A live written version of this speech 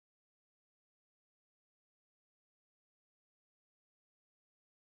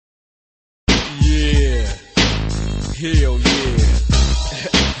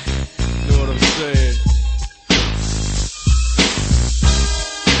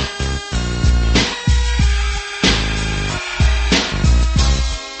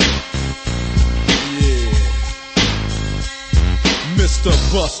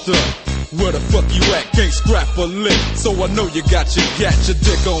Buster, where the fuck you at? Can't scrap a lick, so I know you got your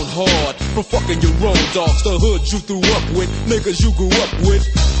dick on hard. From fucking your road dogs, the hood you threw up with, niggas you grew up with.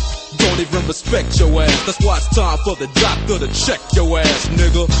 Don't even respect your ass, that's why it's time for the doctor to check your ass,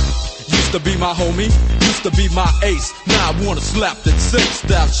 nigga. Used to be my homie, used to be my ace. Now I wanna slap the taste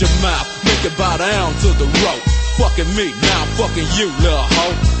out your mouth, make it bow down to the rope. Fucking me, now I'm fucking you, little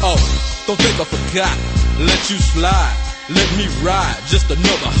hoe. Oh, don't think I forgot, let you slide, let me ride. Just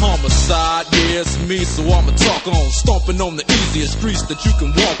another homicide, yeah, it's me, so I'ma talk on. Stomping on the easiest streets that you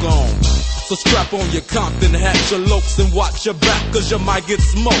can walk on. So strap on your Compton hat, your lokes, and watch your back, cause you might get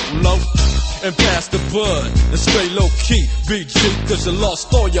smoked, low. And pass the bud, and stay low-key, BG, cause you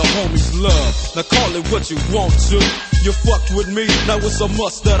lost all your homies' love. Now call it what you want to. You fucked with me, now it's a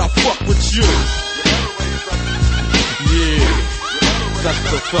must that I fuck with you. Yeah, that's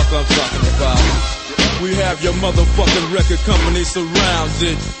the fuck I'm talking about. We have your motherfucking record company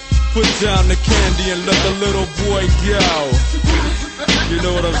surrounded. Put down the candy and let the little boy go. You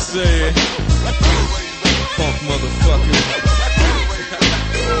know what I'm saying? Funk motherfucker.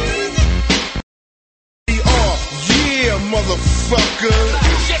 Yeah, motherfucker.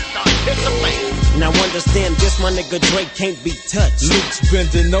 Now understand this, my nigga Dre can't be touched. Luke's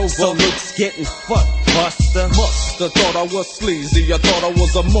bending over, so Luke's getting fucked, Buster. Musta thought I was sleazy, I thought I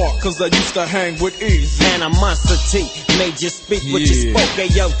was a mark, cause I used to hang with Eazy. Animosity made you speak what you spoke. Hey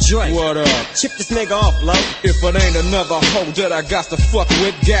yo Dre, what up? Chip this nigga off, love. If it ain't another hoe that I got to fuck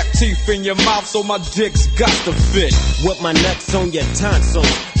with, gap teeth in your mouth so my dick's got to fit. With my nuts on your tonsils,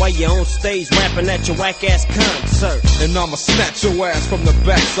 while you on stage rapping at your whack ass concert. And I'ma snatch your ass from the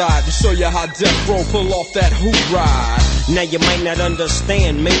backside and show you how Death Row pull off that hoop ride. Now you might not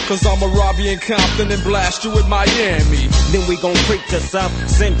understand me, cause I'ma rob you in Compton and blast you in Miami. Then we gon' creep to South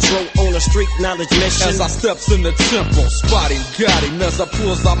Central on a street knowledge mission. As I steps in the temple, spot him, got him. As I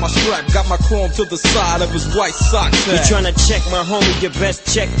pulls out my strap, got my chrome to the side of his white socks. You tryna check my homie, you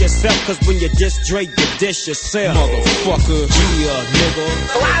best check yourself, cause when you diss Dre, you dish yourself. Motherfucker. Yeah, nigga.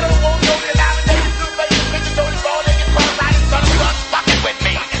 So I don't want no denomination to make the bitches don't fall in your front line. Son of a fucking with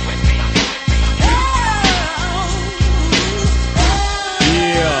me.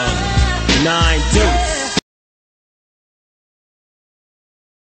 Yeah, 9 deuce.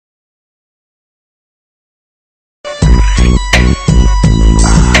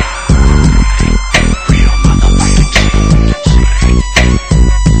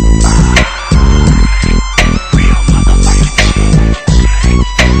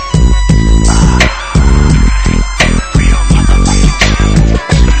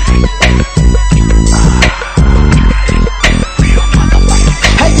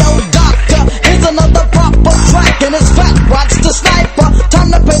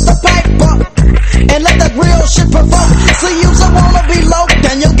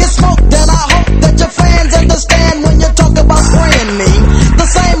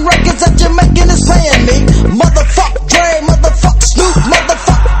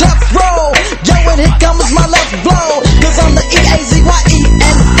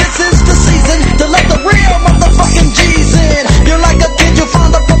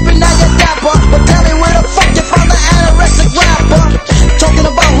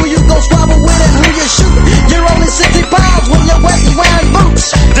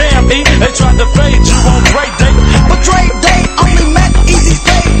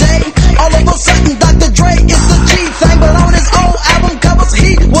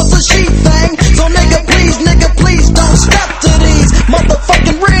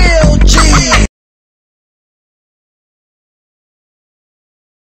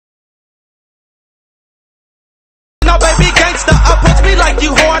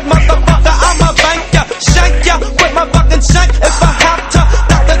 If I have to,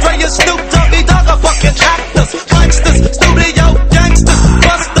 Dr. Dre and Snoop Dogg are fucking actors, gangsters, studio gangsters,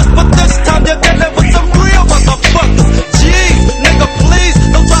 busters. But this time you're dealing with some real motherfuckers. Jeez, nigga, please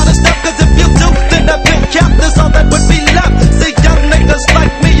don't try to step, cause if you do, then the bill captors, all that would be left. See, young niggas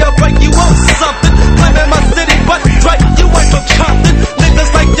like me, I'll break you off something. Claiming my city, but Dre, you ain't from Compton.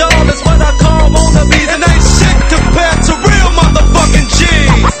 Niggas like y'all is what I call wannabes, and ain't shit compared to real motherfucking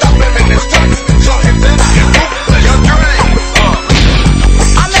G's. Stop him in his tracks, show him that I can move. Young Dre.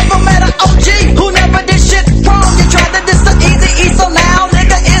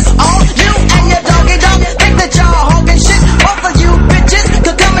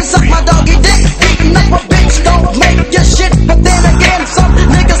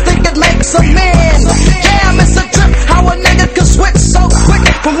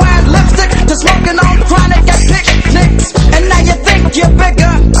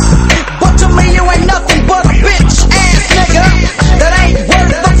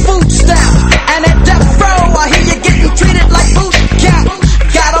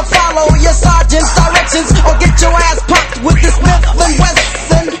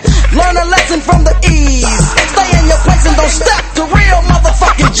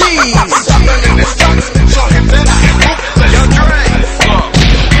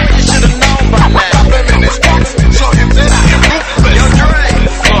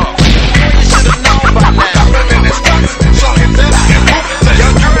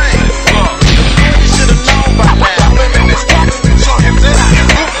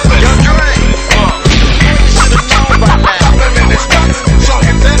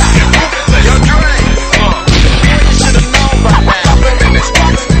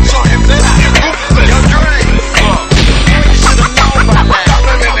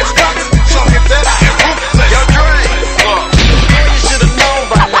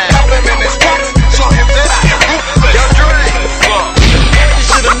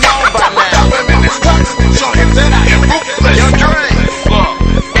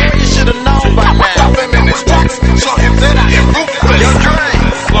 show him that I am ruthless. Yo, Dre,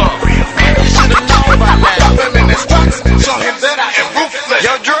 you should've known by now. Feminist rocks, show him that I am ruthless.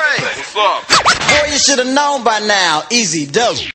 Yo, Dre, What's up? boy, you should've known by now. Eazy Duz It.